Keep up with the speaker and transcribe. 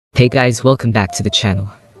Hey guys, welcome back to the channel.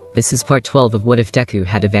 This is part 12 of What If Deku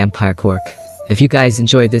Had a Vampire Quirk. If you guys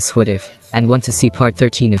enjoyed this What If, and want to see part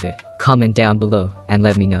 13 of it, comment down below, and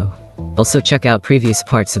let me know. Also check out previous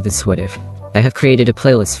parts of this What If. I have created a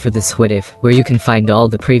playlist for this What If, where you can find all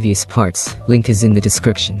the previous parts, link is in the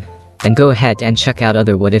description. And go ahead and check out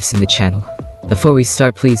other What Ifs in the channel. Before we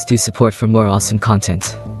start, please do support for more awesome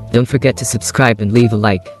content. Don't forget to subscribe and leave a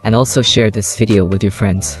like, and also share this video with your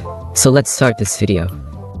friends. So let's start this video.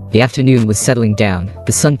 The afternoon was settling down,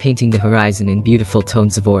 the sun painting the horizon in beautiful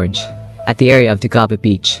tones of orange. At the area of Dagaba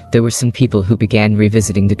Beach, there were some people who began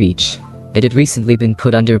revisiting the beach. It had recently been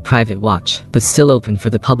put under a private watch, but still open for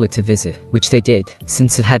the public to visit, which they did,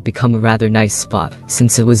 since it had become a rather nice spot,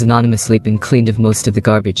 since it was anonymously been cleaned of most of the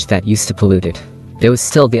garbage that used to pollute it. There was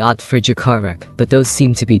still the odd fridge or car wreck, but those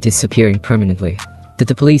seemed to be disappearing permanently. That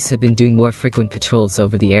the police had been doing more frequent patrols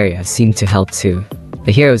over the area seemed to help too.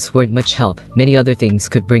 The heroes weren't much help, many other things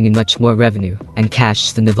could bring in much more revenue and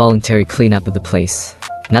cash than the voluntary cleanup of the place.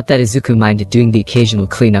 Not that Izuku minded doing the occasional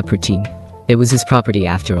cleanup routine. It was his property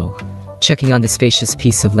after all. Checking on the spacious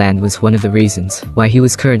piece of land was one of the reasons why he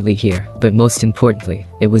was currently here, but most importantly,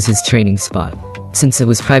 it was his training spot. Since it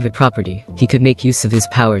was private property, he could make use of his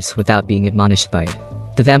powers without being admonished by it.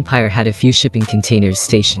 The vampire had a few shipping containers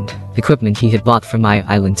stationed, equipment he had bought from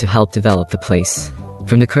Island to help develop the place.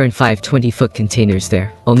 From the current 5 20-foot containers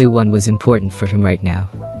there, only one was important for him right now.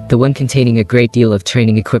 The one containing a great deal of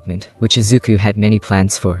training equipment, which Izuku had many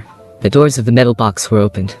plans for. The doors of the metal box were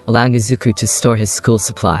opened, allowing Izuku to store his school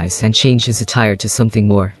supplies and change his attire to something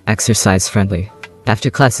more exercise-friendly. After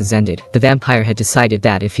classes ended, the vampire had decided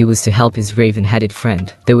that if he was to help his raven-headed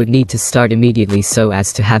friend, they would need to start immediately so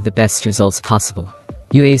as to have the best results possible.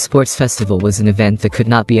 UA Sports Festival was an event that could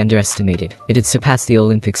not be underestimated. It had surpassed the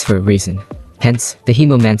Olympics for a reason. Hence, the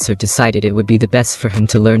Hemomancer decided it would be the best for him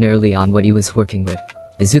to learn early on what he was working with.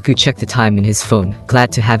 Izuku checked the time in his phone,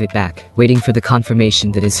 glad to have it back, waiting for the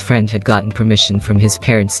confirmation that his friend had gotten permission from his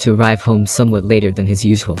parents to arrive home somewhat later than his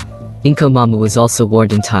usual. Inko Mama was also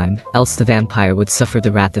warned in time, else the vampire would suffer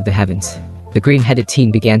the wrath of the heavens. The green-headed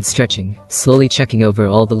teen began stretching, slowly checking over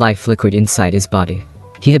all the life liquid inside his body.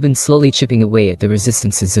 He had been slowly chipping away at the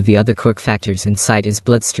resistances of the other quirk factors inside his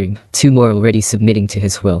bloodstream, 2 more already submitting to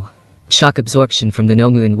his will. Shock absorption from the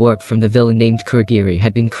Nomu and warp from the villain named Kurogiri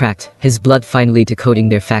had been cracked, his blood finally decoding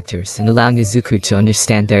their factors and allowing Izuku to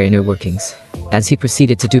understand their inner workings. As he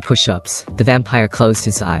proceeded to do push-ups, the vampire closed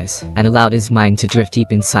his eyes and allowed his mind to drift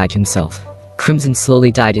deep inside himself. Crimson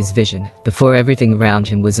slowly dyed his vision. Before everything around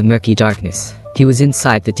him was a murky darkness. He was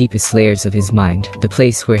inside the deepest layers of his mind, the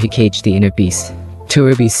place where he caged the inner beast. 2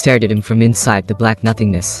 rubies stared at him from inside the black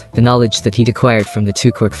nothingness, the knowledge that he'd acquired from the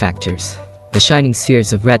 2 quirk factors. The shining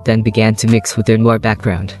spheres of red then began to mix with their noir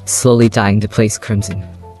background, slowly dyeing the place crimson.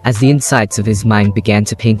 As the insides of his mind began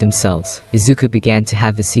to paint themselves, Izuku began to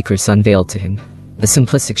have the secrets unveiled to him. The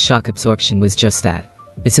simplistic shock absorption was just that.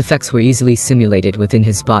 Its effects were easily simulated within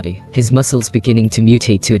his body, his muscles beginning to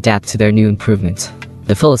mutate to adapt to their new improvements.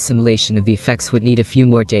 The full assimilation of the effects would need a few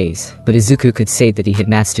more days, but Izuku could say that he had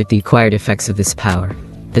mastered the acquired effects of this power.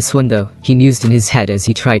 This one though, he mused in his head as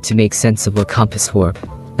he tried to make sense of what compass warp.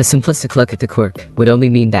 A simplistic look at the quirk would only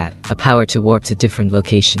mean that, a power to warp to different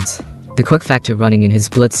locations. The quirk factor running in his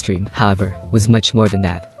bloodstream, however, was much more than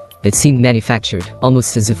that. It seemed manufactured,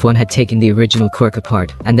 almost as if one had taken the original quirk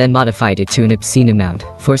apart and then modified it to an obscene amount,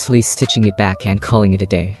 forcefully stitching it back and calling it a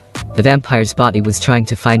day. The vampire's body was trying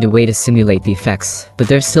to find a way to simulate the effects, but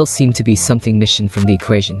there still seemed to be something missing from the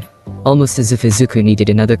equation. Almost as if Izuku needed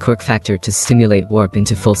another quirk factor to stimulate warp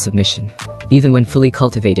into full submission. Even when fully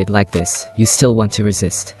cultivated like this, you still want to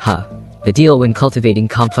resist, huh? The deal when cultivating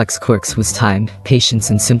complex quirks was time, patience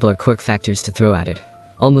and simpler quirk factors to throw at it.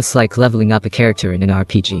 Almost like leveling up a character in an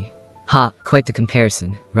RPG. Ha, quite the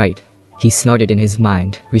comparison, right? He snorted in his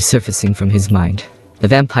mind, resurfacing from his mind. The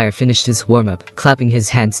vampire finished his warm-up, clapping his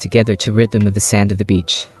hands together to rid them of the sand of the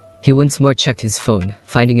beach. He once more checked his phone,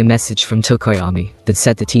 finding a message from Tokoyami that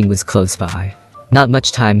said the teen was close by. Not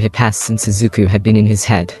much time had passed since Izuku had been in his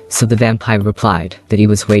head, so the vampire replied that he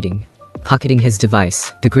was waiting. Pocketing his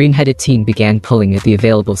device, the green-headed teen began pulling at the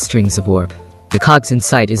available strings of warp. The cogs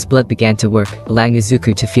inside his blood began to work, allowing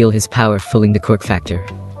Izuku to feel his power filling the quirk factor.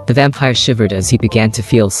 The vampire shivered as he began to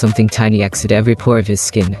feel something tiny exit every pore of his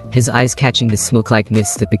skin, his eyes catching the smoke-like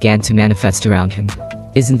mist that began to manifest around him.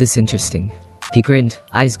 Isn't this interesting? He grinned,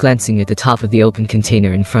 eyes glancing at the top of the open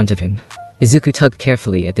container in front of him. Izuku tugged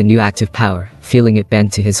carefully at the new active power, feeling it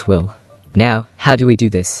bend to his will. Now, how do we do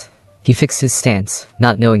this? He fixed his stance,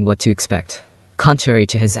 not knowing what to expect. Contrary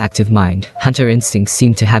to his active mind, hunter instinct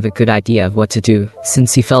seemed to have a good idea of what to do,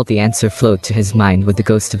 since he felt the answer float to his mind with the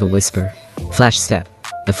ghost of a whisper. Flash step.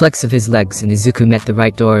 A flex of his legs and Izuku met the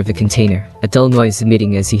right door of the container, a dull noise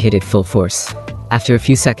emitting as he hit it full force. After a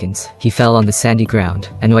few seconds, he fell on the sandy ground,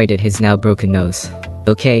 annoyed at his now broken nose.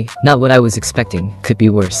 Okay, not what I was expecting, could be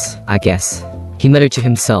worse, I guess. He muttered to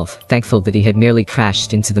himself, thankful that he had merely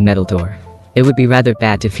crashed into the metal door. It would be rather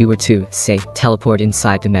bad if he were to, say, teleport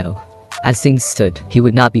inside the metal. As things stood, he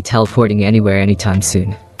would not be teleporting anywhere anytime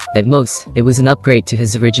soon. At most, it was an upgrade to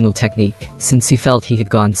his original technique, since he felt he had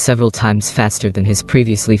gone several times faster than his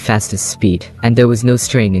previously fastest speed, and there was no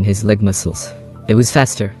strain in his leg muscles. It was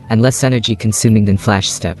faster, and less energy consuming than Flash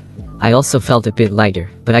Step. I also felt a bit lighter,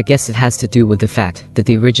 but I guess it has to do with the fact that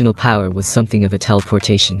the original power was something of a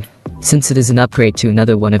teleportation. Since it is an upgrade to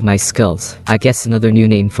another one of my skills, I guess another new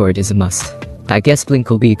name for it is a must. I guess Blink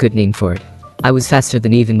will be a good name for it. I was faster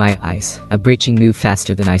than even my eyes, a breaching move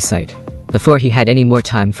faster than eyesight. Before he had any more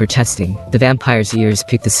time for testing, the vampire's ears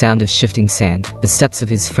picked the sound of shifting sand, the steps of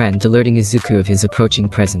his friend alerting Izuku of his approaching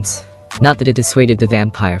presence. Not that it dissuaded the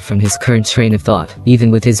vampire from his current train of thought,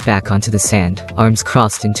 even with his back onto the sand, arms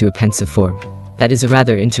crossed into a pensive form. That is a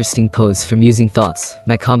rather interesting pose for musing thoughts,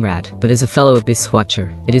 my comrade, but as a fellow abyss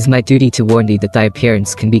watcher, it is my duty to warn thee that thy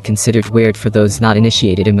appearance can be considered weird for those not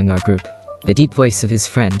initiated among our group. The deep voice of his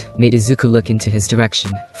friend made Izuku look into his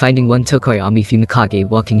direction, finding one Tokoyami Fumikage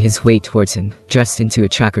walking his way towards him, dressed into a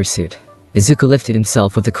tracker suit. Izuku lifted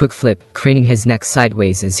himself with a quick flip, craning his neck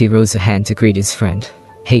sideways as he rose a hand to greet his friend.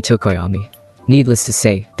 Hey Tokoyami. Needless to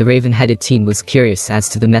say, the raven-headed teen was curious as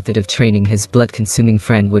to the method of training his blood-consuming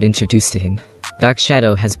friend would introduce to him. Dark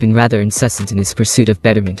Shadow has been rather incessant in his pursuit of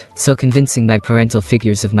betterment, so convincing my parental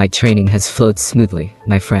figures of my training has flowed smoothly,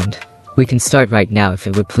 my friend. We can start right now if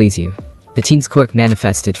it would please you. The teen's quirk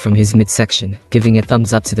manifested from his midsection, giving a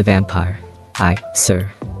thumbs up to the vampire. Aye, sir.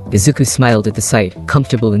 Izuku smiled at the sight,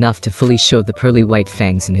 comfortable enough to fully show the pearly white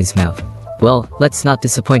fangs in his mouth. Well, let's not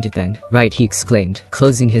disappoint it then, right, he exclaimed,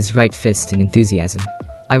 closing his right fist in enthusiasm.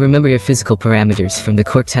 I remember your physical parameters from the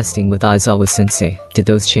quirk testing with Aizawa-sensei. Did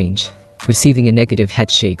those change? Receiving a negative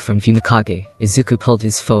headshake from Fumikage, Izuku pulled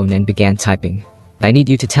his phone and began typing. I need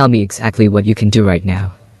you to tell me exactly what you can do right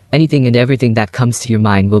now. Anything and everything that comes to your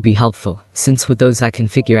mind will be helpful, since with those I can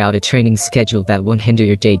figure out a training schedule that won't hinder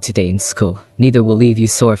your day-to-day in school, neither will leave you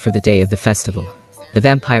sore for the day of the festival. The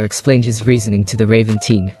vampire explained his reasoning to the raven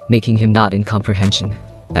teen, making him nod in comprehension.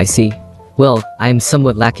 I see. Well, I am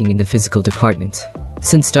somewhat lacking in the physical department.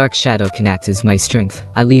 Since Dark Shadow can act as my strength,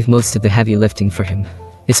 I leave most of the heavy lifting for him.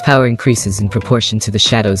 His power increases in proportion to the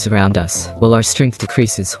shadows around us, while our strength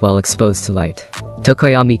decreases while exposed to light.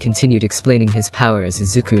 Tokoyami continued explaining his power as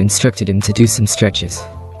Izuku instructed him to do some stretches.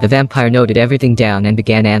 The vampire noted everything down and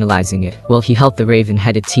began analyzing it, while he helped the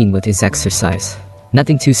raven-headed teen with his exercise.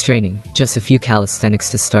 Nothing too straining, just a few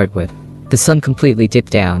calisthenics to start with. The sun completely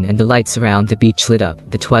dipped down and the lights around the beach lit up,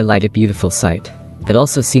 the twilight a beautiful sight. It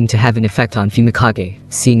also seemed to have an effect on Fumikage,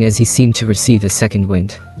 seeing as he seemed to receive a second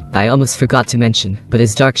wind. I almost forgot to mention, but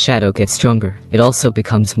as Dark Shadow gets stronger, it also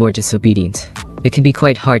becomes more disobedient. It can be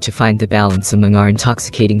quite hard to find the balance among our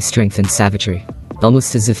intoxicating strength and savagery.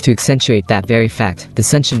 Almost as if to accentuate that very fact, the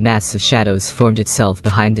sentient mass of shadows formed itself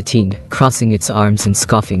behind the teen, crossing its arms and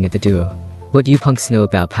scoffing at the duo. What do you punks know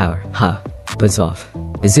about power, huh? Buzz off.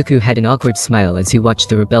 Izuku had an awkward smile as he watched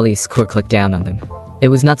the rebellious Quirk look down on them. It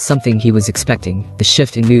was not something he was expecting, the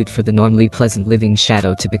shift in mood for the normally pleasant living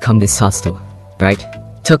shadow to become this hostile. Right?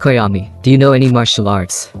 Tokoyami, do you know any martial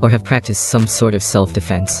arts, or have practiced some sort of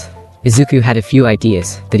self-defense? Izuku had a few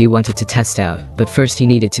ideas that he wanted to test out, but first he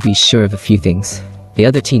needed to be sure of a few things. The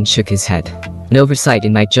other teen shook his head. An oversight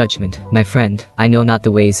in my judgment, my friend, I know not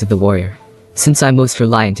the ways of the warrior. Since I'm most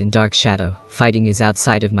reliant in Dark Shadow, fighting is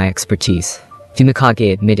outside of my expertise.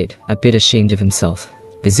 Fumikage admitted, a bit ashamed of himself.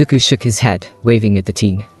 Izuku shook his head, waving at the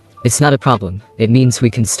teen. It's not a problem, it means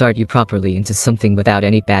we can start you properly into something without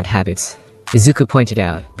any bad habits. Izuku pointed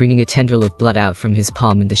out, bringing a tendril of blood out from his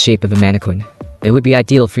palm in the shape of a mannequin. It would be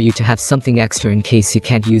ideal for you to have something extra in case you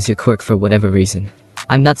can't use your quirk for whatever reason.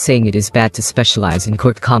 I'm not saying it is bad to specialize in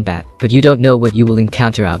quirk combat, but you don't know what you will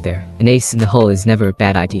encounter out there. An ace in the hole is never a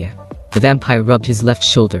bad idea. The vampire rubbed his left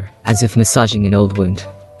shoulder, as if massaging an old wound.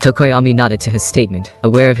 Tokoyami nodded to his statement,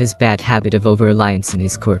 aware of his bad habit of over-reliance in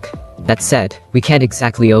his quirk. That said, we can't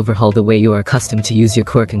exactly overhaul the way you are accustomed to use your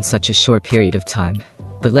quirk in such a short period of time.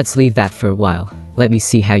 But let's leave that for a while. Let me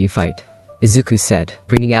see how you fight. Izuku said,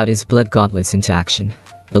 bringing out his blood gauntlets into action.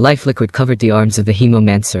 The life liquid covered the arms of the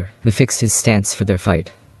Hemomancer, who fixed his stance for their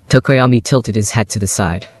fight. Tokoyami tilted his head to the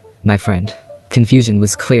side. My friend. Confusion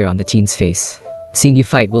was clear on the teen's face. Seeing you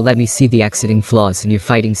fight will let me see the exiting flaws in your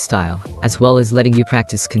fighting style, as well as letting you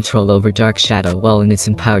practice control over Dark Shadow while in its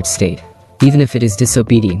empowered state. Even if it is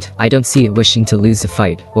disobedient, I don't see it wishing to lose the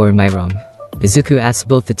fight, or am I wrong? Izuku asked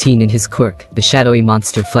both the teen and his Quirk, the shadowy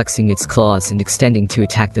monster flexing its claws and extending to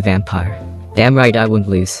attack the vampire. Damn right I won't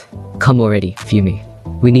lose. Come already, Fumi.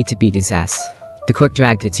 We need to beat his ass. The Quirk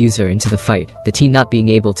dragged its user into the fight, the teen not being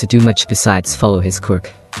able to do much besides follow his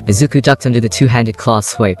Quirk. Izuku ducked under the two-handed claw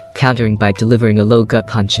swipe, countering by delivering a low gut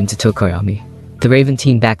punch into Tokoyami. The Raven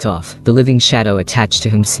teen backed off, the living shadow attached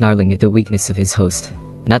to him snarling at the weakness of his host.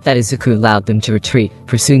 Not that Izuku allowed them to retreat,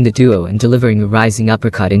 pursuing the duo and delivering a rising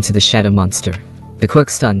uppercut into the shadow monster. The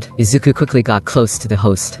Quirk stunned, Izuku quickly got close to the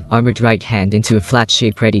host, armored right hand into a flat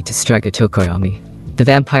shape ready to strike at Tokoyami. The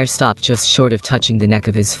vampire stopped just short of touching the neck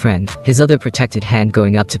of his friend, his other protected hand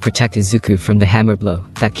going up to protect Izuku from the hammer blow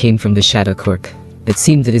that came from the shadow Quirk. It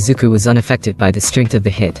seemed that Izuku was unaffected by the strength of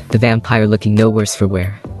the hit, the vampire looking no worse for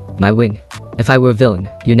wear. My win. If I were a villain,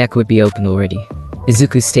 your neck would be open already.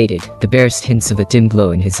 Izuku stated, the barest hints of a dim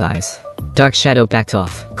glow in his eyes. Dark Shadow backed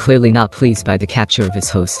off, clearly not pleased by the capture of his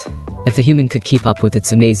host. If the human could keep up with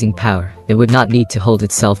its amazing power, it would not need to hold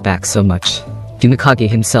itself back so much. Fumikage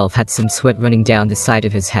himself had some sweat running down the side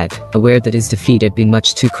of his head, aware that his defeat had been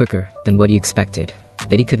much too quicker than what he expected.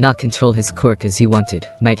 That he could not control his Quirk as he wanted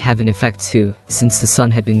might have an effect too, since the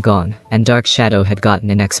sun had been gone, and Dark Shadow had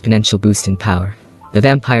gotten an exponential boost in power. The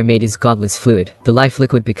vampire made his godless fluid, the life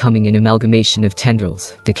liquid becoming an amalgamation of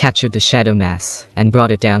tendrils, that captured the shadow mass, and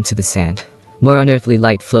brought it down to the sand. More unearthly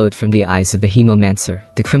light flowed from the eyes of the hemomancer,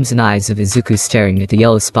 the crimson eyes of Izuku staring at the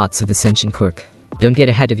yellow spots of the sentient Quirk. Don't get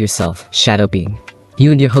ahead of yourself, Shadow Being.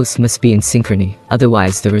 You and your host must be in synchrony,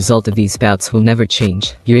 otherwise the result of these bouts will never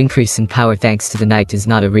change. Your increase in power thanks to the night is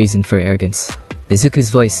not a reason for arrogance. Izuku's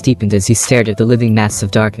voice deepened as he stared at the living mass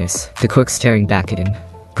of darkness, the Quirk staring back at him.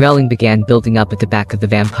 Growling began building up at the back of the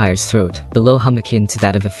vampire's throat, the low hum akin to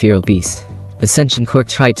that of a feral beast. The sentient Quirk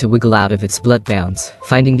tried to wiggle out of its blood bounds,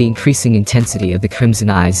 finding the increasing intensity of the crimson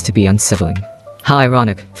eyes to be unsettling. How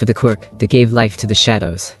ironic, for the Quirk, that gave life to the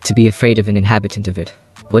shadows, to be afraid of an inhabitant of it.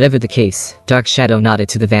 Whatever the case, Dark Shadow nodded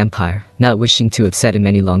to the vampire, not wishing to upset him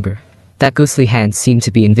any longer. That ghostly hand seemed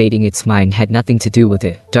to be invading its mind had nothing to do with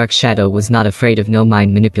it. Dark Shadow was not afraid of no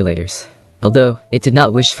mind manipulators. Although, it did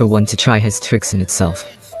not wish for one to try his tricks in itself.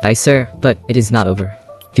 Aye sir, but it is not over.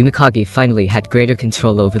 Fumikage finally had greater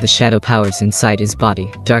control over the shadow powers inside his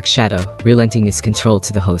body, Dark Shadow, relenting his control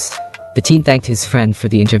to the host. The teen thanked his friend for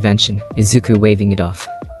the intervention, Izuku waving it off.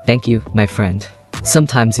 Thank you, my friend.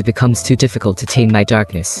 Sometimes it becomes too difficult to tame my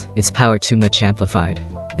darkness, its power too much amplified.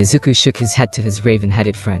 Izuku shook his head to his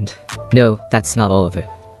raven-headed friend. No, that's not all of it.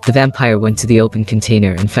 The vampire went to the open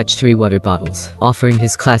container and fetched 3 water bottles, offering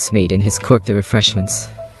his classmate and his Quirk the refreshments.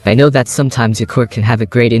 I know that sometimes your Quirk can have a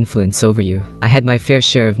great influence over you. I had my fair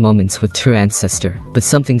share of moments with True Ancestor, but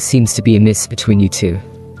something seems to be amiss between you two.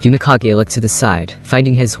 Fumikage looked to the side,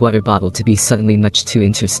 finding his water bottle to be suddenly much too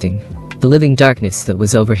interesting. The living darkness that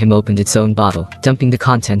was over him opened its own bottle, dumping the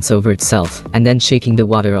contents over itself, and then shaking the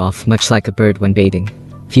water off much like a bird when bathing.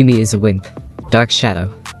 Fumi is a wimp. Dark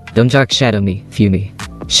Shadow. Don't Dark Shadow me, Fumi.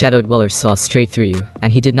 Shadow Dweller saw straight through you,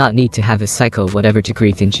 and he did not need to have a psycho whatever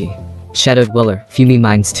degree Thinji. Shadow Dweller, Fumi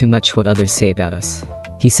minds too much what others say about us.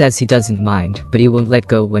 He says he doesn't mind, but he won't let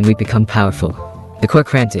go when we become powerful. The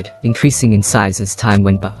Quirk ranted, increasing in size as time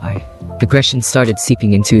went by. Aggression started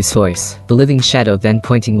seeping into his voice, the living shadow then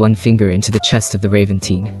pointing one finger into the chest of the Raven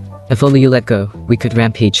teen. If only you let go, we could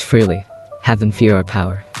rampage freely. Have them fear our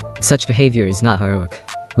power. Such behavior is not heroic.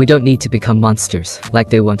 We don't need to become monsters, like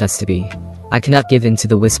they want us to be. I cannot give in to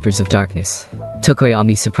the whispers of darkness.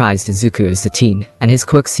 Tokoyami surprised Izuku as the teen, and his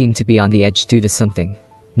Quirk seemed to be on the edge due to something.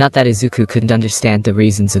 Not that Izuku couldn't understand the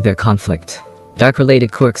reasons of their conflict.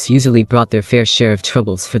 Dark-related Quirks usually brought their fair share of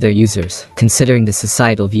troubles for their users, considering the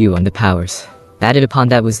societal view on the powers. Added upon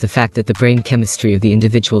that was the fact that the brain chemistry of the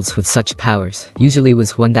individuals with such powers usually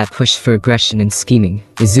was one that pushed for aggression and scheming,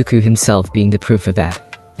 Izuku himself being the proof of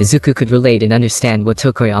that. Izuku could relate and understand what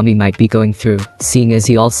Tokoyami might be going through, seeing as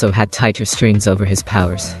he also had tight restraints over his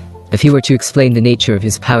powers. If he were to explain the nature of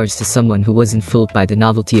his powers to someone who wasn't fooled by the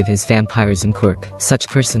novelty of his vampirism Quirk, such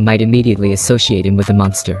person might immediately associate him with a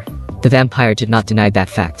monster. The vampire did not deny that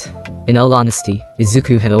fact. In all honesty,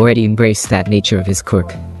 Izuku had already embraced that nature of his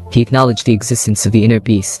Quirk. He acknowledged the existence of the inner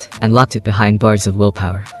beast, and locked it behind bars of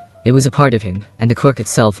willpower. It was a part of him, and the Quirk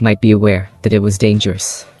itself might be aware that it was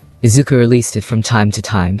dangerous. Izuku released it from time to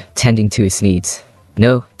time, tending to his needs.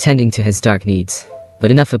 No, tending to his dark needs.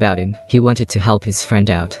 But enough about him, he wanted to help his friend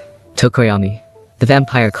out. Tokoyami. The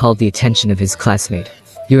vampire called the attention of his classmate.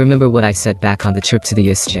 You remember what I said back on the trip to the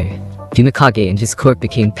Yusche? Fumikage and his Quirk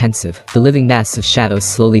became pensive, the living mass of shadows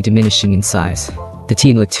slowly diminishing in size. The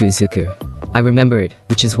teen looked to Izuku. I remember it,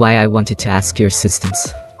 which is why I wanted to ask your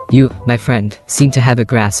assistance. You, my friend, seem to have a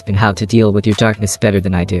grasp in how to deal with your darkness better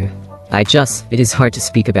than I do. It is hard to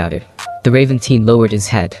speak about it. The Raven teen lowered his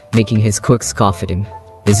head, making his Quirk scoff at him.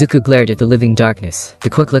 Izuku glared at the living darkness, the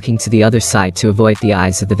Quirk looking to the other side to avoid the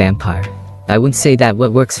eyes of the vampire. I wouldn't say that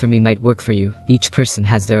what works for me might work for you. Each person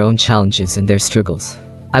has their own challenges and their struggles.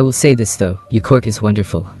 I will say this though, your Quirk is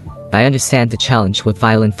wonderful. I understand the challenge with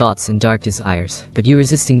violent thoughts and dark desires, but you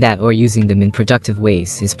resisting that or using them in productive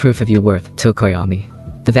ways is proof of your worth,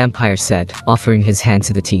 Tokoyami. The vampire said, offering his hand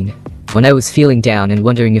to the teen. When I was feeling down and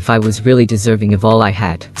wondering if I was really deserving of all I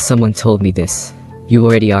had, someone told me this. You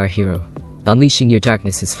already are a hero. Unleashing your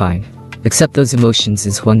darkness is fine. Accept those emotions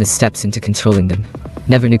is one that steps into controlling them.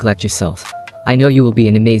 Never neglect yourself. I know you will be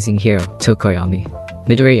an amazing hero, Tokoyami.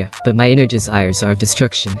 Midoriya, but my inner desires are of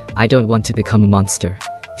destruction. I don't want to become a monster.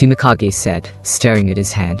 Fumikage said, staring at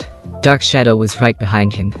his hand. Dark Shadow was right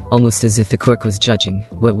behind him, almost as if the Quirk was judging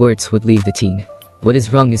what words would leave the teen. What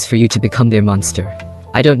is wrong is for you to become their monster.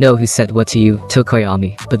 I don't know who said what to you,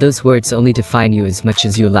 Tokoyami, but those words only define you as much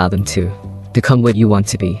as you allow them to. Become what you want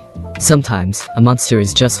to be. Sometimes, a monster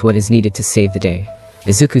is just what is needed to save the day.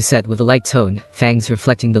 Izuku said with a light tone, fangs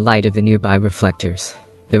reflecting the light of the nearby reflectors.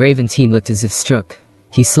 The Raven teen looked as if struck.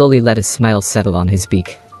 He slowly let a smile settle on his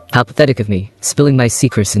beak. How pathetic of me, spilling my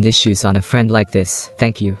secrets and issues on a friend like this.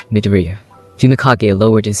 Thank you, Midoriya. Fumikage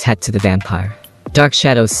lowered his head to the vampire. Dark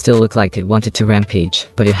Shadows still looked like it wanted to rampage,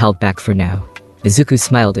 but it held back for now. Izuku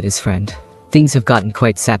smiled at his friend. Things have gotten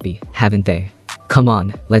quite sappy, haven't they? Come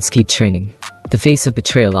on, let's keep training. The face of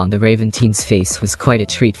betrayal on the Raven teen's face was quite a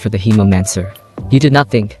treat for the Hemomancer. You did not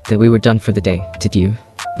think that we were done for the day, did you?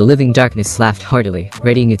 The living darkness laughed heartily,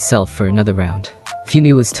 readying itself for another round.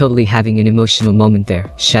 Fumi was totally having an emotional moment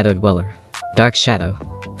there, shadowed Weller. Dark Shadow.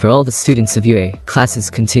 For all the students of UA, classes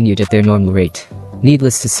continued at their normal rate.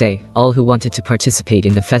 Needless to say, all who wanted to participate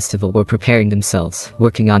in the festival were preparing themselves,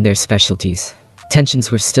 working on their specialties.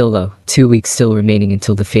 Tensions were still low, 2 weeks still remaining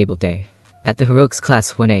until the fabled day. At the Heroics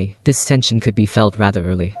Class 1A, this tension could be felt rather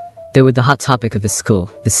early. They were the hot topic of the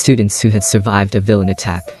school, the students who had survived a villain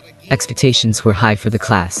attack. Expectations were high for the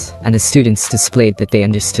class, and the students displayed that they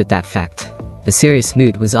understood that fact. The serious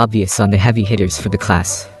mood was obvious on the heavy hitters for the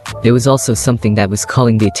class. There was also something that was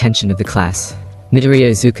calling the attention of the class. Midoriya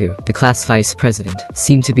Izuku, the class vice president,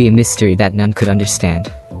 seemed to be a mystery that none could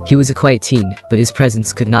understand. He was a quiet teen, but his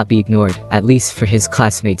presence could not be ignored, at least for his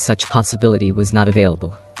classmates such possibility was not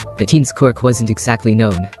available. The teen's quirk wasn't exactly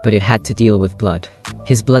known, but it had to deal with blood.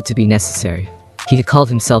 His blood to be necessary. He had called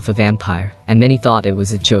himself a vampire, and many thought it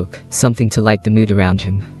was a joke, something to light the mood around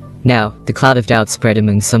him. Now, the cloud of doubt spread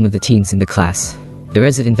among some of the teens in the class. The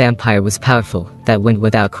resident vampire was powerful, that went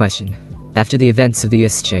without question. After the events of the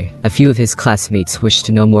USJ, a few of his classmates wished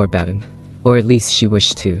to know more about him. Or at least she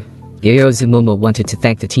wished to. Yaozu Momo wanted to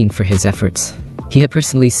thank the teen for his efforts. He had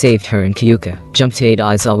personally saved her and Kyuka, jumped to aid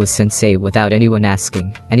Aizawa sensei without anyone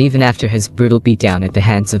asking, and even after his brutal beatdown at the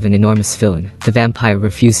hands of an enormous villain, the vampire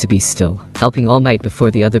refused to be still, helping All Might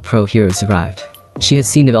before the other pro heroes arrived. She had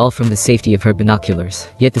seen it all from the safety of her binoculars,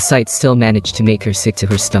 yet the sight still managed to make her sick to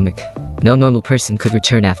her stomach. No normal person could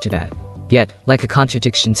return after that. Yet, like a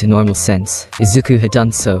contradiction to normal sense, Izuku had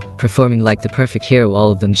done so, performing like the perfect hero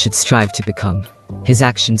all of them should strive to become. His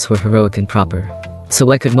actions were heroic and proper. So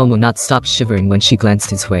why could Momo not stop shivering when she glanced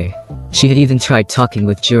his way? She had even tried talking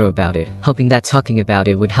with Jiro about it, hoping that talking about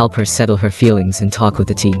it would help her settle her feelings and talk with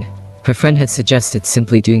the teen. Her friend had suggested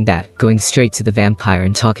simply doing that, going straight to the vampire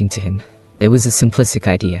and talking to him. It was a simplistic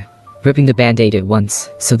idea. Ripping the band-aid at once,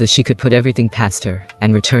 so that she could put everything past her,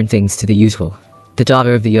 and return things to the usual. The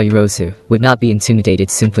daughter of the Yoirozu would not be intimidated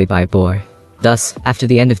simply by a boy. Thus, after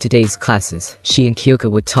the end of today's classes, she and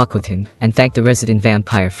Kyuka would talk with him, and thank the resident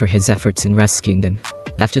vampire for his efforts in rescuing them.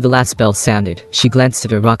 After the last bell sounded, she glanced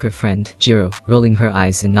at her rocker friend, Jiro, rolling her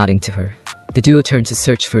eyes and nodding to her. The duo turned to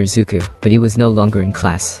search for Izuku, but he was no longer in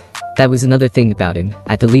class. That was another thing about him.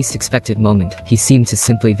 At the least expected moment, he seemed to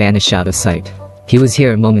simply vanish out of sight. He was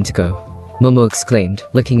here a moment ago. Momo exclaimed,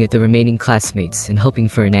 looking at the remaining classmates and hoping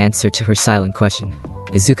for an answer to her silent question.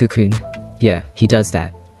 Izuku-kun? Yeah, he does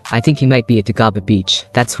that. I think he might be at Dagaba Beach,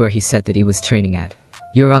 that's where he said that he was training at.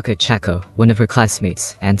 Yuraka Chako, one of her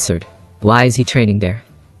classmates, answered. Why is he training there?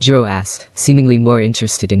 Jiro asked, seemingly more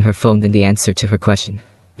interested in her phone than the answer to her question.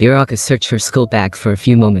 Yuraka searched her school bag for a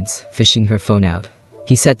few moments, fishing her phone out.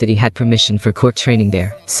 He said that he had permission for Quirk training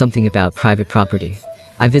there, something about private property.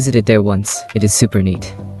 I visited there once, it is super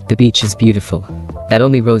neat. The beach is beautiful. That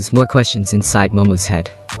only rose more questions inside Momo's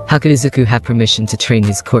head. How could Izuku have permission to train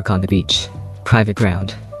his Quirk on the beach? Private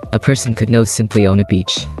ground. A person could no simply own a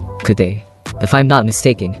beach. Could they? If I'm not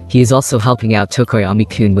mistaken, he is also helping out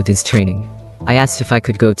Tokoyami-kun with his training. I asked if I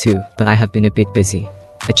could go too, but I have been a bit busy.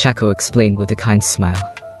 Achako explained with a kind smile.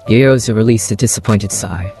 Yaozu released a disappointed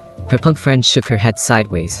sigh. Her punk friend shook her head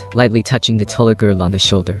sideways, lightly touching the taller girl on the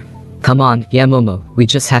shoulder. Come on, yeah Momo, we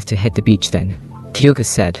just have to hit the beach then, Kyoka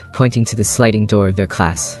said, pointing to the sliding door of their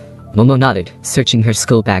class. Momo nodded, searching her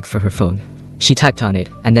school bag for her phone. She typed on it,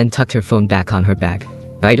 and then tucked her phone back on her bag.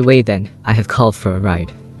 Right away then, I have called for a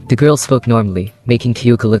ride. The girl spoke normally, making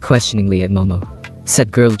Kyoka look questioningly at Momo.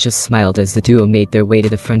 Said girl just smiled as the duo made their way to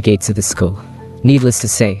the front gates of the school. Needless to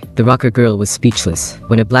say, the rocker girl was speechless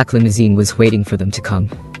when a black limousine was waiting for them to come.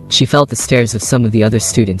 She felt the stares of some of the other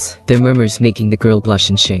students, their murmurs making the girl blush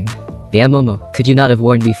in shame. Yeah Momo, could you not have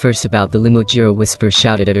warned me first about the limo? Jiro whisper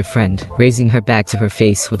shouted at her friend, raising her bag to her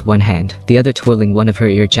face with one hand, the other twirling one of her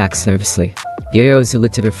ear jacks nervously. Yorozu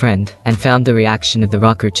looked at her friend, and found the reaction of the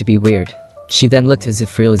rocker to be weird. She then looked as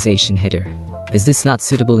if realization hit her. Is this not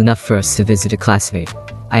suitable enough for us to visit a classmate?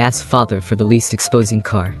 I asked father for the least exposing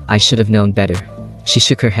car, I should have known better. She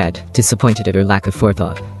shook her head, disappointed at her lack of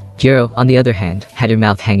forethought. Gyro, on the other hand, had her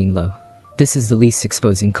mouth hanging low. This is the least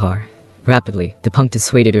exposing car. Rapidly, the punk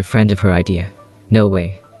dissuaded her friend of her idea. No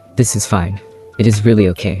way. This is fine. It is really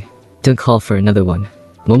okay. Don't call for another one.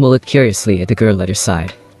 Momo looked curiously at the girl at her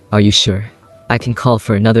side. Are you sure? I can call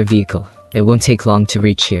for another vehicle. It won't take long to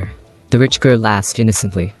reach here. The rich girl laughed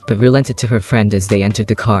innocently, but relented to her friend as they entered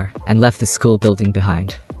the car, and left the school building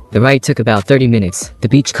behind. The ride took about 30 minutes, the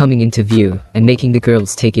beach coming into view, and making the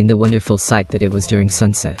girls take in the wonderful sight that it was during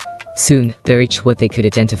sunset. Soon, they reached what they could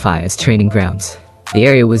identify as training grounds. The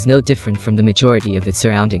area was no different from the majority of its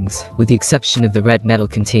surroundings, with the exception of the red metal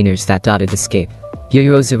containers that dotted the scape.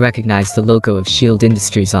 Yorozu recognized the logo of Shield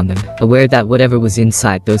Industries on them, aware that whatever was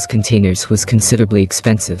inside those containers was considerably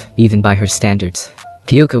expensive, even by her standards.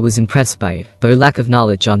 Kyoka was impressed by it, but her lack of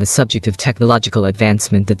knowledge on the subject of technological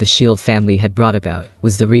advancement that the Shield family had brought about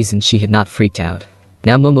was the reason she had not freaked out.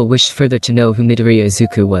 Now Momo wished further to know who Midoriya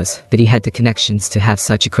Izuku was, that he had the connections to have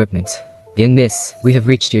such equipment. Young miss, we have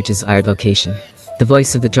reached your desired location. The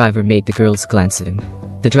voice of the driver made the girls glance at him.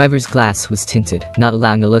 The driver's glass was tinted, not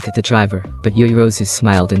allowing a look at the driver, but Yorozu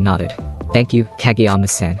smiled and nodded. Thank you,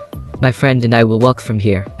 Kageyama-san. My friend and I will walk from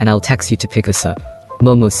here, and I'll text you to pick us up,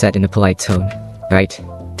 Momo said in a polite tone. Right.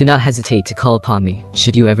 Do not hesitate to call upon me,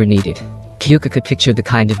 should you ever need it. Kyoka could picture the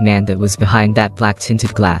kind of man that was behind that black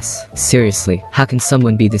tinted glass. Seriously, how can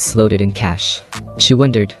someone be this loaded in cash? She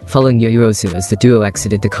wondered, following Yorozu as the duo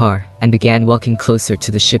exited the car, and began walking closer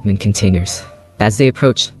to the shipment containers. As they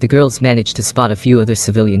approached, the girls managed to spot a few other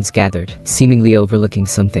civilians gathered, seemingly overlooking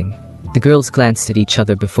something. The girls glanced at each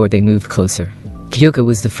other before they moved closer. Kyoka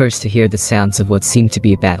was the first to hear the sounds of what seemed to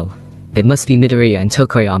be a battle. It must be Midoriya and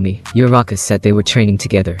Tokoyami, Uraraka said they were training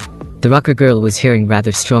together. The rocker girl was hearing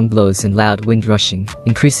rather strong blows and loud wind rushing,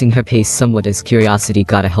 increasing her pace somewhat as curiosity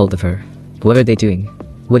got a hold of her. What are they doing?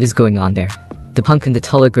 What is going on there? The punk and the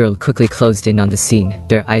taller girl quickly closed in on the scene,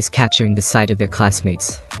 their eyes capturing the sight of their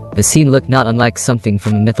classmates. The scene looked not unlike something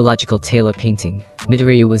from a mythological tale or painting.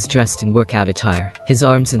 Midoriya was dressed in workout attire, his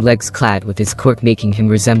arms and legs clad with his quirk making him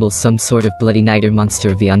resemble some sort of bloody knight or monster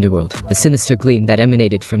of the underworld. The sinister gleam that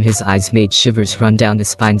emanated from his eyes made shivers run down the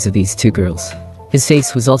spines of these two girls. His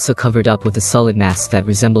face was also covered up with a solid mask that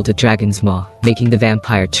resembled a dragon's maw, making the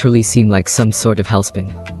vampire truly seem like some sort of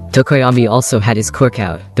hellspawn. Tokoyami also had his quirk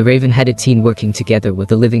out, the raven-headed teen working together with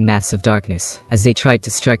the living mass of darkness, as they tried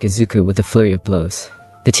to strike Izuku with a flurry of blows.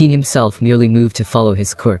 The teen himself merely moved to follow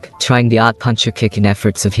his quirk, trying the odd puncher kick in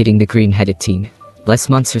efforts of hitting the green-headed teen. Less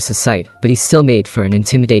monstrous a sight, but he still made for an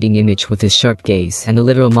intimidating image with his sharp gaze and the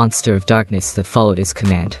literal monster of darkness that followed his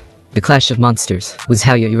command. The clash of monsters was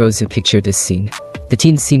how Yorozu pictured this scene. The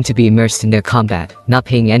teens seemed to be immersed in their combat, not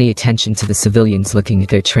paying any attention to the civilians looking at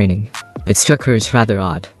their training. It struck her as rather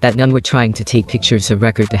odd that none were trying to take pictures or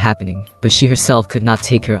record the happening, but she herself could not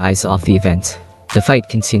take her eyes off the event. The fight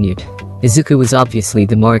continued. Izuku was obviously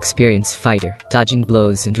the more experienced fighter, dodging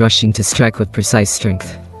blows and rushing to strike with precise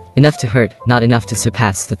strength. Enough to hurt, not enough to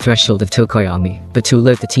surpass the threshold of Tokoyami, but to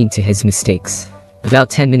alert the teen to his mistakes.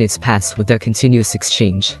 About 10 minutes passed with their continuous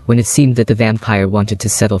exchange, when it seemed that the vampire wanted to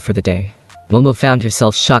settle for the day. Momo found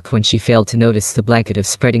herself shocked when she failed to notice the blanket of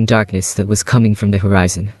spreading darkness that was coming from the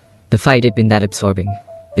horizon. The fight had been that absorbing.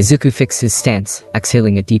 Izuku fixed his stance,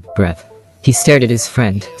 exhaling a deep breath. He stared at his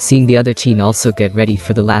friend, seeing the other teen also get ready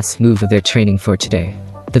for the last move of their training for today.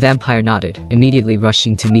 The vampire nodded, immediately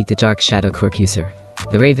rushing to meet the dark shadow quirk user.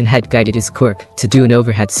 The raven head guided his quirk to do an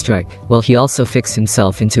overhead strike, while he also fixed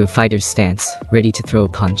himself into a fighter's stance, ready to throw a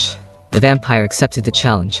punch. The vampire accepted the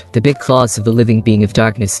challenge, the big claws of the living being of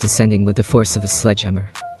darkness descending with the force of a sledgehammer.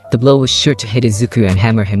 The blow was sure to hit Izuku and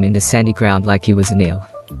hammer him in the sandy ground like he was a nail.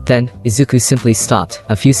 Then, Izuku simply stopped,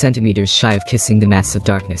 a few centimeters shy of kissing the mass of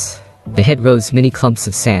darkness. The hit rose many clumps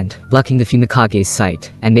of sand, blocking the Fumikage's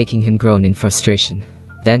sight, and making him groan in frustration.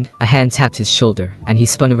 Then, a hand tapped his shoulder, and he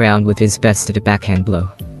spun around with his best at a backhand blow.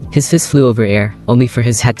 His fist flew over air, only for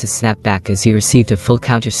his head to snap back as he received a full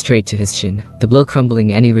counter straight to his chin, the blow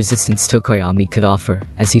crumbling any resistance Tokoyami could offer,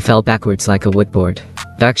 as he fell backwards like a wood board.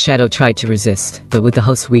 Dark Shadow tried to resist, but with the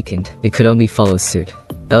house weakened, it could only follow suit.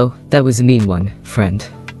 Oh, that was a mean one, friend.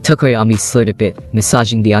 Tokoyami slurred a bit,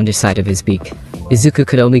 massaging the underside of his beak. Izuku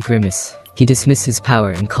could only grimace. He dismissed his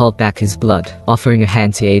power and called back his blood, offering a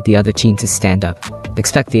hand to aid the other teen to stand up.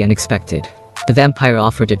 Expect the unexpected. The vampire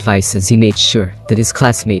offered advice as he made sure that his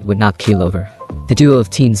classmate would not keel over. The duo of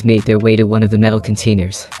teens made their way to one of the metal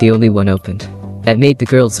containers, the only one opened. That made the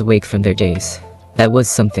girls awake from their daze. That was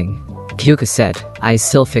something. Kyuka said, eyes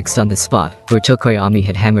still fixed on the spot where Tokoyami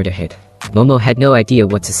had hammered a hit. Momo had no idea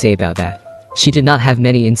what to say about that. She did not have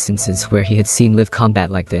many instances where he had seen live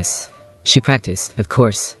combat like this. She practiced, of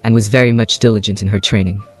course, and was very much diligent in her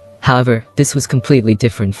training. However, this was completely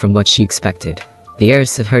different from what she expected. The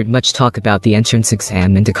heiress had heard much talk about the entrance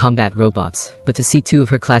exam into combat robots, but to see two of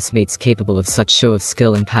her classmates capable of such show of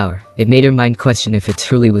skill and power, it made her mind question if it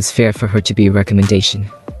truly was fair for her to be a recommendation.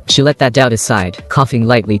 She let that doubt aside, coughing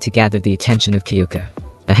lightly to gather the attention of Kyuka.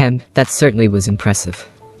 Ahem, that certainly was impressive.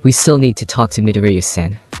 We still need to talk to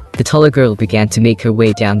Midoriya-san. The taller girl began to make her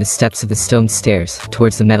way down the steps of the stone stairs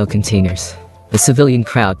towards the metal containers. The civilian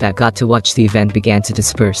crowd that got to watch the event began to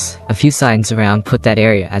disperse. A few signs around put that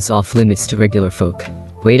area as off limits to regular folk.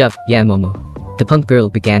 Wait up, yeah Momo. The punk girl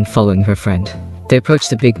began following her friend. They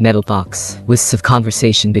approached a big metal box, wisps of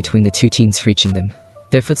conversation between the two teens reaching them.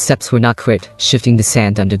 Their footsteps were not quick, shifting the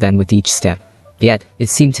sand under them with each step. Yet, it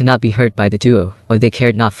seemed to not be heard by the duo, or they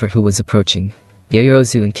cared not for who was approaching.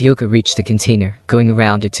 Yaoyorozu and Kyuka reached the container, going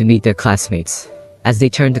around it to meet their classmates. As they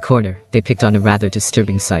turned the corner, they picked on a rather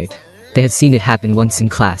disturbing sight. They had seen it happen once in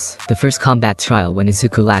class, the first combat trial when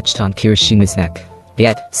Izuku latched on Kirishima's neck.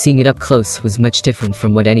 Yet, seeing it up close was much different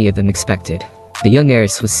from what any of them expected. The young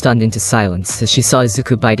heiress was stunned into silence as she saw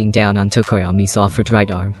Izuku biting down on Tokoyami's offered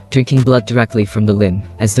right arm, drinking blood directly from the limb,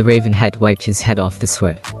 as the raven head wiped his head off the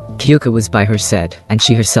sweat. Kyuka was by her side, and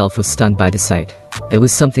she herself was stunned by the sight. It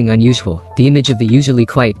was something unusual, the image of the usually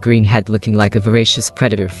quiet green head looking like a voracious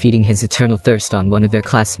predator feeding his eternal thirst on one of their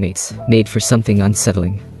classmates, made for something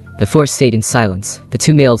unsettling. The four stayed in silence, the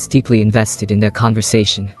two males deeply invested in their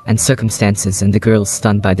conversation and circumstances and the girls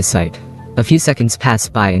stunned by the sight. A few seconds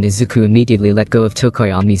passed by and Izuku immediately let go of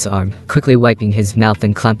Tokoyami's arm, quickly wiping his mouth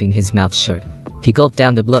and clamping his mouth shut. He gulped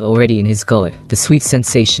down the blood already in his gullet, the sweet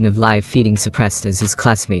sensation of live feeding suppressed as his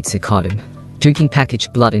classmates had caught him. Drinking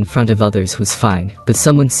packaged blood in front of others was fine, but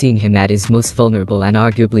someone seeing him at his most vulnerable and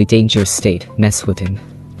arguably dangerous state messed with him.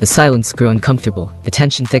 The silence grew uncomfortable, the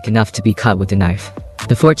tension thick enough to be cut with a knife.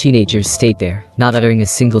 The four teenagers stayed there, not uttering a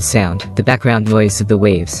single sound, the background noise of the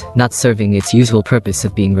waves, not serving its usual purpose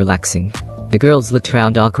of being relaxing. The girls looked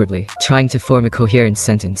around awkwardly, trying to form a coherent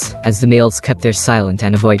sentence, as the males kept their silent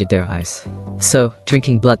and avoided their eyes. So,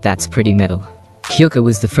 drinking blood, that's pretty metal. Kyuka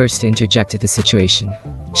was the first to interject at the situation.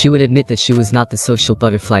 She would admit that she was not the social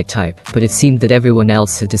butterfly type, but it seemed that everyone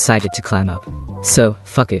else had decided to climb up. So,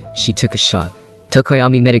 fuck it, she took a shot.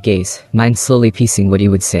 Tokoyami met a gaze, mind slowly piecing what he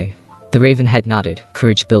would say. The raven head nodded,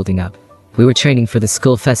 courage building up. We were training for the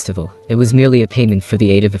school festival, it was merely a payment for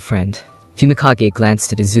the aid of a friend. Fumikage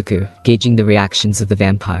glanced at Izuku, gauging the reactions of the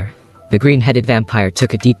vampire. The green-headed vampire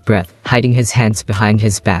took a deep breath, hiding his hands behind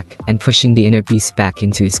his back, and pushing the inner beast back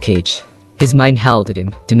into his cage. His mind howled at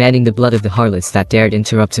him, demanding the blood of the harlots that dared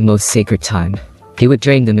interrupt a most sacred time. He would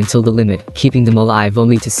drain them until the limit, keeping them alive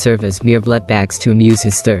only to serve as mere blood bags to amuse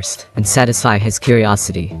his thirst, and satisfy his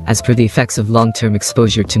curiosity, as per the effects of long-term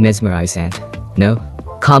exposure to mesmerize and... No?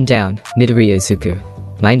 Calm down, Midoriya Izuku.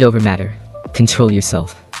 Mind over matter. Control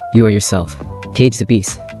yourself. You are yourself. Cage the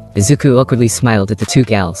beast. Izuku awkwardly smiled at the two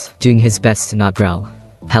gals, doing his best to not growl.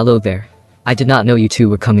 Hello there. I did not know you two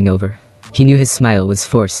were coming over. He knew his smile was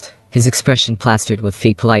forced, his expression plastered with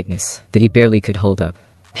fake politeness, that he barely could hold up.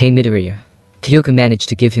 Hey Midoriya. Kyuka managed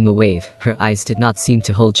to give him a wave, her eyes did not seem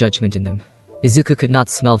to hold judgment in them. Izuku could not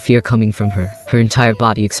smell fear coming from her, her entire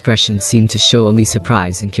body expression seemed to show only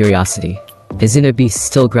surprise and curiosity. His inner beast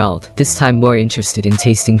still growled, this time more interested in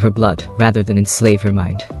tasting her blood, rather than enslave her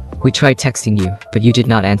mind. We tried texting you, but you did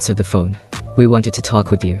not answer the phone. We wanted to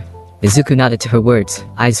talk with you. Izuku nodded to her words,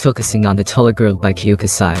 eyes focusing on the taller girl by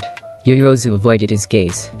Kyuka's side. Yaoyorozu avoided his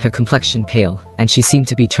gaze, her complexion pale, and she seemed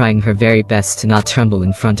to be trying her very best to not tremble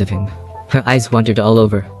in front of him. Her eyes wandered all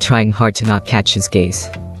over, trying hard to not catch his gaze.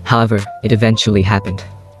 However, it eventually happened.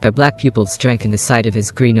 Her black pupils drank in the sight of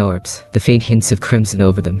his green orbs, the faint hints of crimson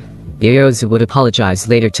over them. Yaoyorozu would apologize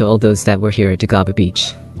later to all those that were here at Dagaba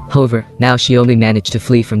Beach. However, now she only managed to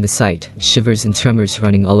flee from the sight, shivers and tremors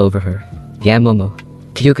running all over her. Yeah Momo.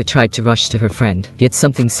 Kyuka tried to rush to her friend, yet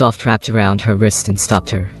something soft wrapped around her wrist and stopped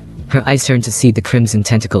her. Her eyes turned to see the crimson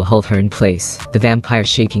tentacle hold her in place, the vampire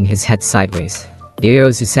shaking his head sideways.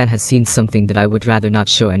 Ierozu-san has seen something that I would rather not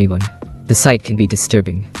show anyone. The sight can be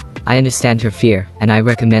disturbing. I understand her fear, and I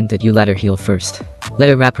recommend that you let her heal first. Let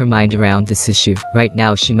her wrap her mind around this issue. Right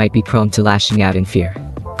now she might be prone to lashing out in fear.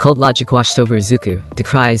 Cold logic washed over Izuku, the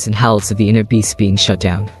cries and howls of the inner beast being shut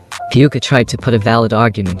down. Kyuka tried to put a valid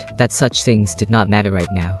argument that such things did not matter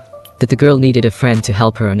right now. That the girl needed a friend to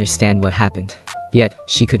help her understand what happened. Yet,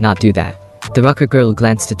 she could not do that. The rocker girl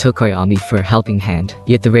glanced at Tokoyami for a helping hand,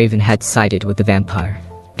 yet the raven had sided with the vampire.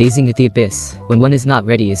 Gazing at the abyss, when one is not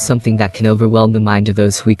ready, is something that can overwhelm the mind of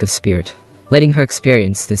those weak of spirit. Letting her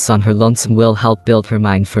experience this on her lonesome will help build her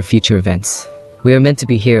mind for future events. We are meant to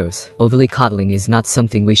be heroes. Overly coddling is not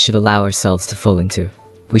something we should allow ourselves to fall into.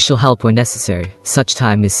 We shall help when necessary. Such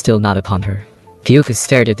time is still not upon her. Kyuka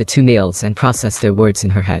stared at the two males and processed their words in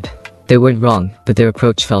her head. They weren't wrong, but their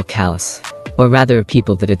approach felt callous. Or rather,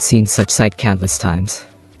 people that had seen such sight countless times.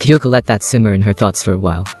 Kyuka let that simmer in her thoughts for a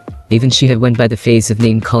while. Even she had went by the phase of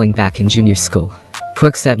name-calling back in junior school.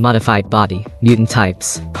 Quirks that modified body, mutant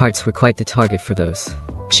types, parts were quite the target for those.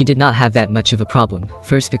 She did not have that much of a problem,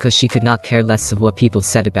 first because she could not care less of what people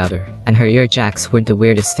said about her, and her ear jacks weren't the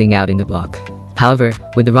weirdest thing out in the block. However,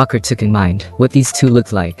 when the rocker took in mind what these two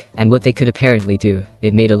looked like, and what they could apparently do,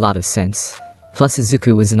 it made a lot of sense. Plus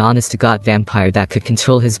Izuku was an honest-to-God vampire that could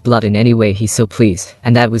control his blood in any way he so pleased,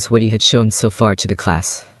 and that was what he had shown so far to the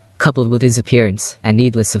class. Coupled with his appearance, and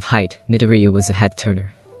needless of height, Midoriya was a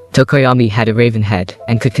head-turner. Tokoyami had a raven head,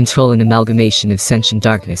 and could control an amalgamation of sentient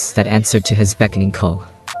darkness that answered to his beckoning call.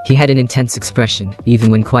 He had an intense expression,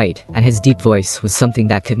 even when quiet, and his deep voice was something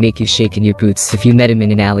that could make you shake in your boots if you met him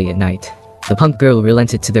in an alley at night. The punk girl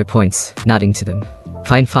relented to their points, nodding to them.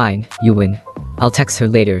 Fine, you win. I'll text her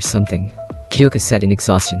later or something. Kyuka said in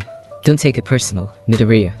exhaustion. Don't take it personal,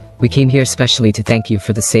 Midoriya. We came here specially to thank you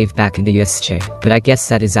for the save back in the USJ, but I guess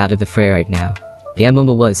that is out of the fray right now. The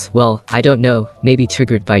Momo was, well, I don't know, maybe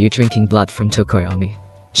triggered by you drinking blood from Tokoyami.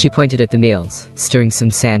 She pointed at the males, stirring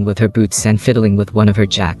some sand with her boots and fiddling with one of her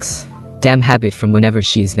jacks. Damn habit from whenever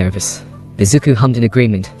she is nervous. Izuku hummed in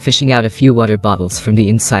agreement, fishing out a few water bottles from the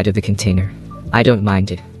inside of the container. I don't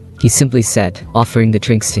mind it, he simply said, offering the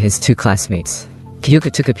drinks to his two classmates.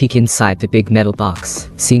 Kyuka took a peek inside the big metal box,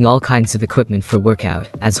 seeing all kinds of equipment for workout,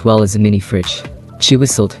 as well as a mini fridge. She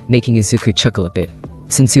whistled, making Izuku chuckle a bit.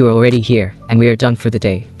 Since you are already here, and we are done for the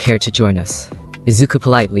day, care to join us? Izuku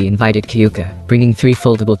politely invited Kyuka, bringing 3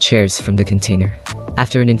 foldable chairs from the container.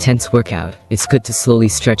 After an intense workout, it's good to slowly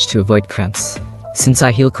stretch to avoid cramps. Since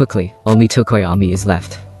I heal quickly, only Tokoyami is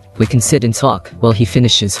left. We can sit and talk, while he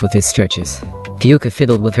finishes with his stretches. Kyuka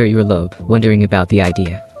fiddled with her earlobe, wondering about the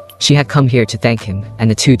idea. She had come here to thank him,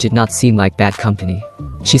 and the two did not seem like bad company.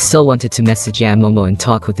 She still wanted to message Momo and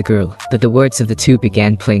talk with the girl, but the words of the two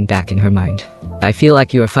began playing back in her mind. I feel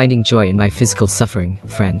like you are finding joy in my physical suffering,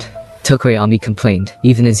 friend. Tokoyami complained,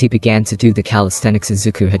 even as he began to do the calisthenics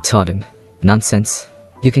Izuku had taught him. Nonsense.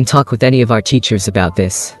 You can talk with any of our teachers about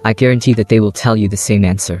this, I guarantee that they will tell you the same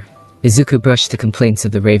answer. Izuku brushed the complaints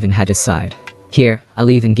of the raven head aside. Here,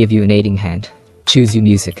 I'll even give you an aiding hand. Choose your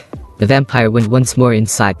music. The vampire went once more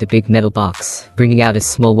inside the big metal box, bringing out a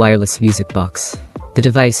small wireless music box. The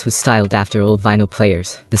device was styled after old vinyl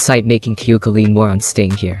players, the sight making Kyuka lean more on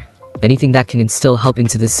staying here. Anything that can instill hope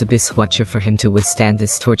into this abyss watcher for him to withstand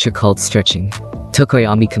this torture called stretching.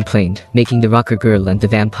 Tokoyami complained, making the rocker girl and the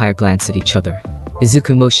vampire glance at each other.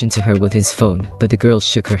 Izuku motioned to her with his phone, but the girl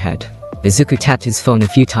shook her head. Izuku tapped his phone a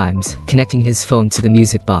few times, connecting his phone to the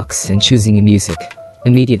music box and choosing a music.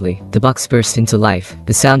 Immediately, the box burst into life,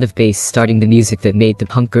 the sound of bass starting the music that made the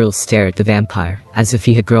punk girl stare at the vampire, as if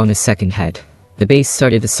he had grown a second head. The bass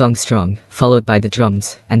started the song strong, followed by the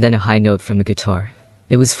drums, and then a high note from a guitar.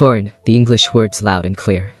 It was foreign, the English words loud and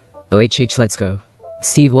clear. OHH, let's go.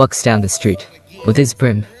 Steve walks down the street, with his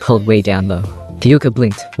brim pulled way down low. Kyuka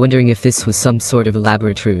blinked, wondering if this was some sort of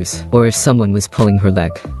elaborate ruse, or if someone was pulling her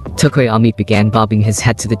leg. Tokoyami began bobbing his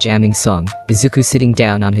head to the jamming song, Izuku sitting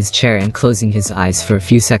down on his chair and closing his eyes for a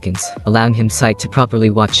few seconds, allowing him sight to properly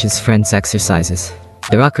watch his friend's exercises.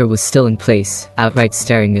 The rocker was still in place, outright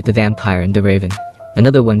staring at the vampire and the raven.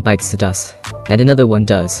 Another one bites the dust. And another one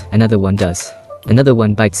does, another one does. Another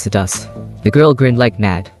one bites the dust. The girl grinned like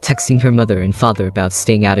mad, texting her mother and father about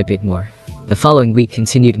staying out a bit more. The following week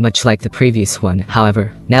continued much like the previous one,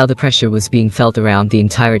 however, now the pressure was being felt around the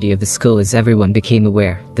entirety of the school as everyone became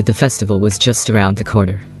aware that the festival was just around the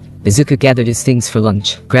corner. Izuku gathered his things for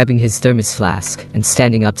lunch, grabbing his thermos flask, and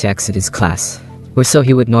standing up to exit his class. Or so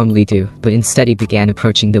he would normally do, but instead he began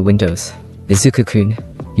approaching the windows. Izuku-kun.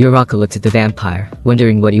 Uraraka looked at the vampire,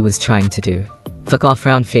 wondering what he was trying to do. Fuck off,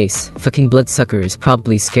 round face. Fucking bloodsucker is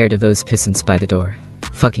probably scared of those pissants by the door.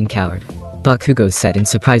 Fucking coward. Bakugo said in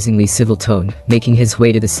surprisingly civil tone, making his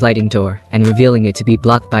way to the sliding door, and revealing it to be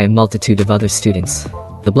blocked by a multitude of other students.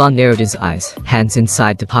 The blonde narrowed his eyes, hands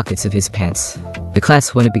inside the pockets of his pants. The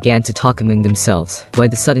class wanna began to talk among themselves, why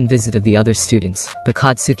the sudden visit of the other students, but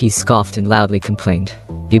Katsuki scoffed and loudly complained.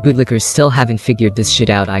 You bootlickers still haven't figured this shit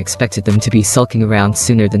out. I expected them to be sulking around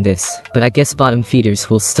sooner than this, but I guess bottom feeders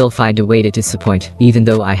will still find a way to disappoint, even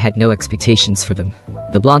though I had no expectations for them.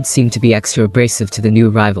 The blonde seemed to be extra abrasive to the new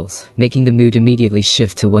arrivals, making the mood immediately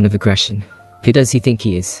shift to one of aggression. Who does he think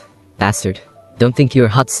he is? Bastard. Don't think you're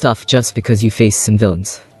hot stuff just because you faced some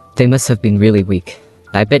villains. They must have been really weak.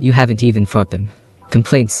 I bet you haven't even fought them.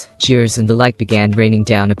 Complaints, jeers and the like began raining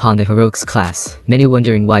down upon the heroics class, many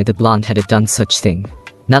wondering why the blonde had done such thing.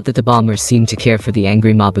 Not that the bomber seemed to care for the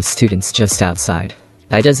angry mob of students just outside.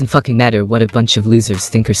 It doesn't fucking matter what a bunch of losers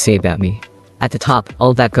think or say about me. At the top,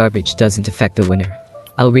 all that garbage doesn't affect the winner.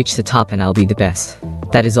 I'll reach the top and I'll be the best.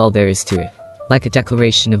 That is all there is to it. Like a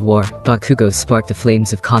declaration of war, Bakugo sparked the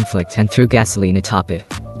flames of conflict and threw gasoline atop it.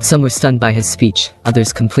 Some were stunned by his speech,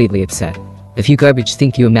 others completely upset. If you garbage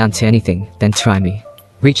think you amount to anything, then try me.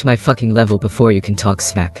 Reach my fucking level before you can talk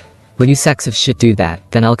smack. When you sacks of shit do that,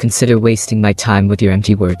 then I'll consider wasting my time with your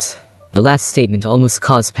empty words. The last statement almost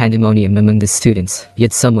caused pandemonium among the students,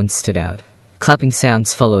 yet someone stood out. Clapping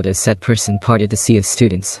sounds followed as said person parted the sea of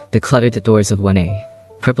students, that cluttered the doors of 1A.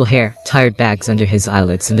 Purple hair, tired bags under his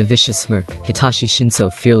eyelids and a vicious smirk, Hitachi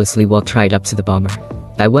Shinso fearlessly walked right up to the bomber.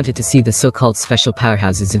 I wanted to see the so-called special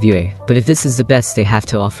powerhouses of UA, but if this is the best they have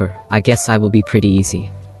to offer, I guess I will be pretty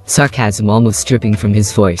easy. Sarcasm almost dripping from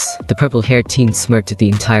his voice, the purple-haired teen smirked at the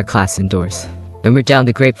entire class indoors. Rumor down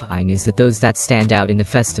the grapevine is that those that stand out in the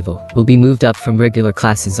festival will be moved up from regular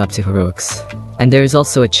classes up to heroics. And there is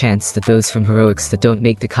also a chance that those from heroics that don't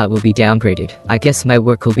make the cut will be downgraded. I guess my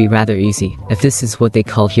work will be rather easy, if this is what they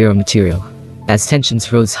call hero material. As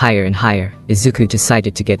tensions rose higher and higher, Izuku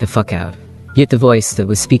decided to get the fuck out. Yet the voice that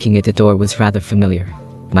was speaking at the door was rather familiar.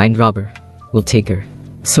 Mind robber. Will take her.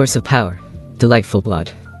 Source of power. Delightful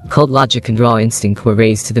blood. Cold logic and raw instinct were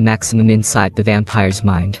raised to the maximum inside the vampire's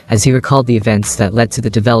mind, as he recalled the events that led to the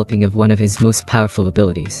developing of one of his most powerful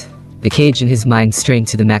abilities. The cage in his mind strained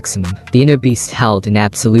to the maximum. The inner beast howled in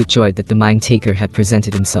absolute joy that the mind taker had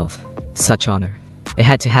presented himself. Such honor. It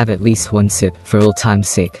had to have at least one sip, for old time's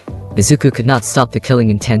sake. Izuku could not stop the killing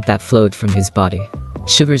intent that flowed from his body.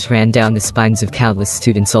 Shivers ran down the spines of countless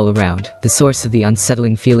students all around, the source of the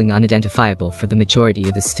unsettling feeling unidentifiable for the majority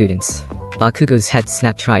of the students. Bakugo's head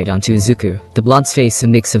snapped right onto Izuku, the blonde's face a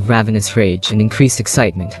mix of ravenous rage and increased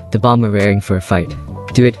excitement, the bomber raring for a fight.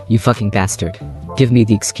 Do it, you fucking bastard. Give me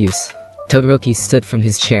the excuse. Todoroki stood from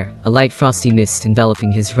his chair, a light frosty mist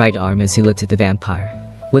enveloping his right arm as he looked at the vampire.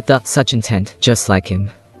 With such intent, just like him.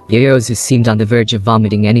 Yaozu seemed on the verge of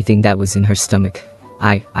vomiting anything that was in her stomach.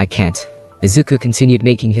 I can't. Izuku continued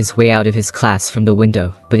making his way out of his class from the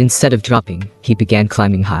window, but instead of dropping, he began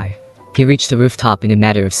climbing high. He reached the rooftop in a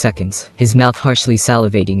matter of seconds, his mouth harshly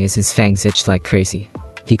salivating as his fangs itched like crazy.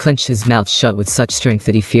 He clenched his mouth shut with such strength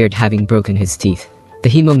that he feared having broken his teeth. The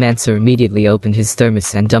hemomancer immediately opened his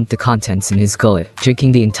thermos and dumped the contents in his gullet,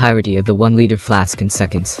 drinking the entirety of the 1-liter flask in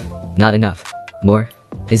seconds. Not enough. More?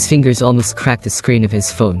 His fingers almost cracked the screen of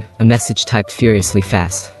his phone, a message typed furiously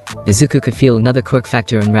fast. Izuku could feel another quirk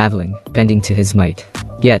factor unraveling, bending to his might.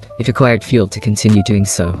 Yet, it required fuel to continue doing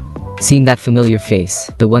so. Seeing that familiar face,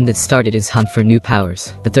 the one that started his hunt for new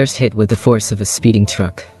powers, the thirst hit with the force of a speeding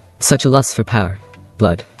truck. Such a lust for power.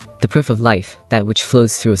 Blood. The proof of life, that which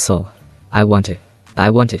flows through a soul. I want it. I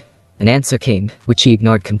want it. An answer came, which he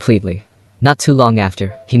ignored completely. Not too long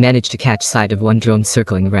after, he managed to catch sight of one drone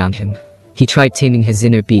circling around him. He tried taming his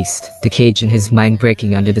inner beast, the cage in his mind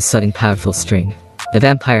breaking under the sudden powerful strain. The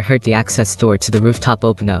vampire heard the access door to the rooftop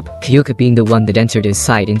open up, Kyoka being the one that entered his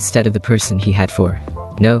sight instead of the person he had for.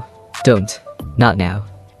 No. Don't. Not now.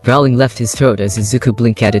 Growling left his throat as Izuku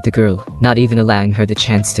blinked at the girl, not even allowing her the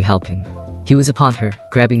chance to help him. He was upon her,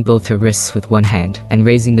 grabbing both her wrists with one hand, and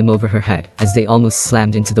raising them over her head, as they almost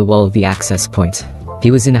slammed into the wall of the access point. He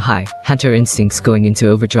was in a high, hunter instincts going into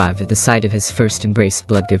overdrive at the sight of his first embraced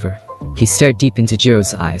bloodgiver. He stared deep into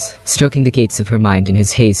Jiro's eyes, stroking the gates of her mind in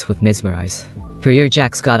his haze with mesmerize. Her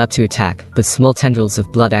earjacks got up to attack, but small tendrils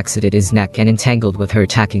of blood exited his neck and entangled with her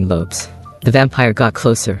attacking lobes. The vampire got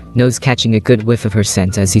closer, nose catching a good whiff of her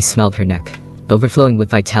scent as he smelled her neck. Overflowing with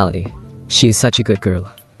vitality. She is such a good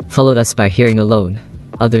girl. Followed us by hearing alone.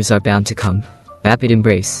 Others are bound to come. Rapid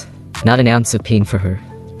embrace. Not an ounce of pain for her.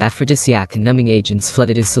 Aphrodisiac and numbing agents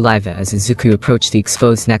flooded his saliva as Izuku approached the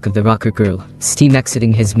exposed neck of the rocker girl, steam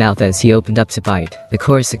exiting his mouth as he opened up to bite. The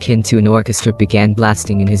chorus akin to an orchestra began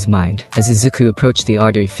blasting in his mind as Izuku approached the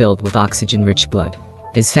artery filled with oxygen-rich blood.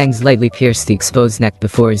 His fangs lightly pierced the exposed neck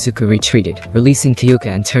before Izuku retreated, releasing Kyuka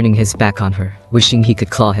and turning his back on her, wishing he could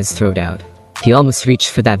claw his throat out. He almost reached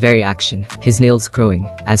for that very action, his nails growing,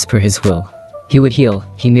 as per his will. He would heal,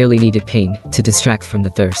 he merely needed pain, to distract from the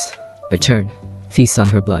thirst. Return. Feast on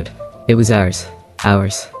her blood. It was ours.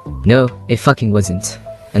 Ours. No, it fucking wasn't.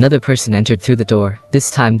 Another person entered through the door,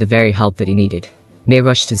 this time the very help that he needed. Mei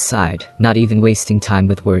rushed his side, not even wasting time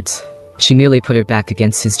with words. She merely put her back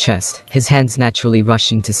against his chest, his hands naturally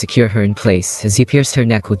rushing to secure her in place as he pierced her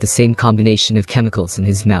neck with the same combination of chemicals in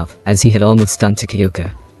his mouth as he had almost done to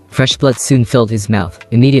Kyuka. Fresh blood soon filled his mouth,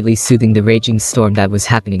 immediately soothing the raging storm that was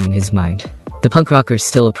happening in his mind. The punk rocker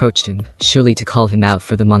still approached him, surely to call him out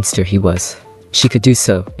for the monster he was. She could do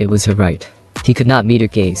so, it was her right. He could not meet her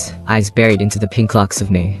gaze, eyes buried into the pink locks of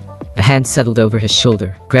Mei. A hand settled over his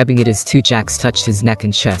shoulder, grabbing it as two jacks touched his neck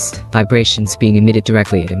and chest, vibrations being emitted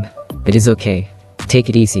directly at him. It is okay. Take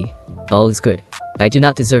it easy. All is good. I do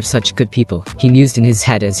not deserve such good people, he mused in his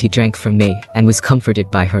head as he drank from Mei, and was comforted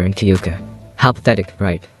by her and Kyuka. How pathetic,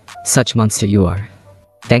 right? Such monster you are.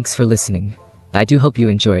 Thanks for listening. I do hope you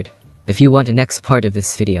enjoyed. If you want a next part of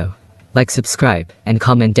this video, like, subscribe, and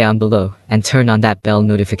comment down below, and turn on that bell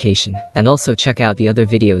notification, and also check out the other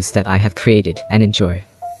videos that I have created, and enjoy.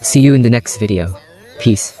 See you in the next video.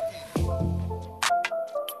 Peace.